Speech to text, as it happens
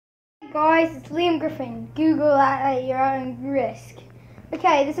Hey guys, it's Liam Griffin. Google that at your own risk.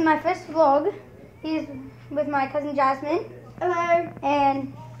 Okay, this is my first vlog. He's with my cousin Jasmine. Hello.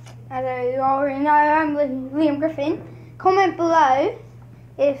 And as you already know, I'm Liam Griffin. Comment below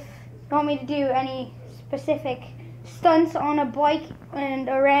if you want me to do any specific stunts on a bike and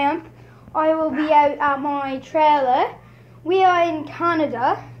a ramp. I will be out at my trailer. We are in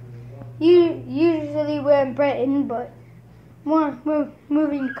Canada. Usually we're in Britain, but we're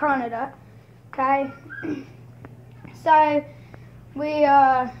moving to Canada. Okay. So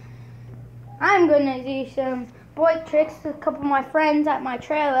I'm gonna do some bike tricks with a couple of my friends at my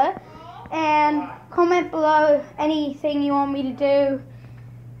trailer, and comment below anything you want me to do.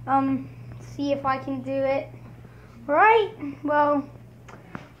 See if I can do it. Right? Well,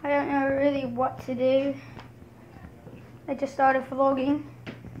 I don't know really what to do. I just started vlogging.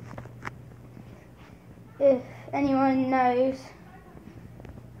 If anyone knows,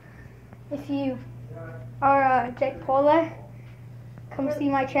 if you are a Jake Paula, come see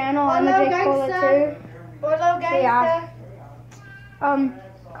my channel. I'm a Jake Paula too. Hello, gangster. Yeah.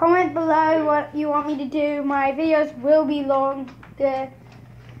 Comment below what you want me to do. My videos will be long. This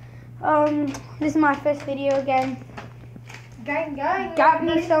is my first video again. Gang. Got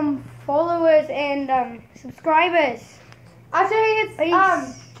me some followers and subscribers. After he hits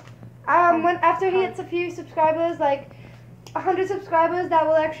Peace. after he hits a few subscribers, like 100 subscribers that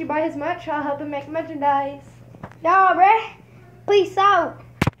will actually buy his merch, I'll help him make merchandise. Yeah, bruh. Peace out.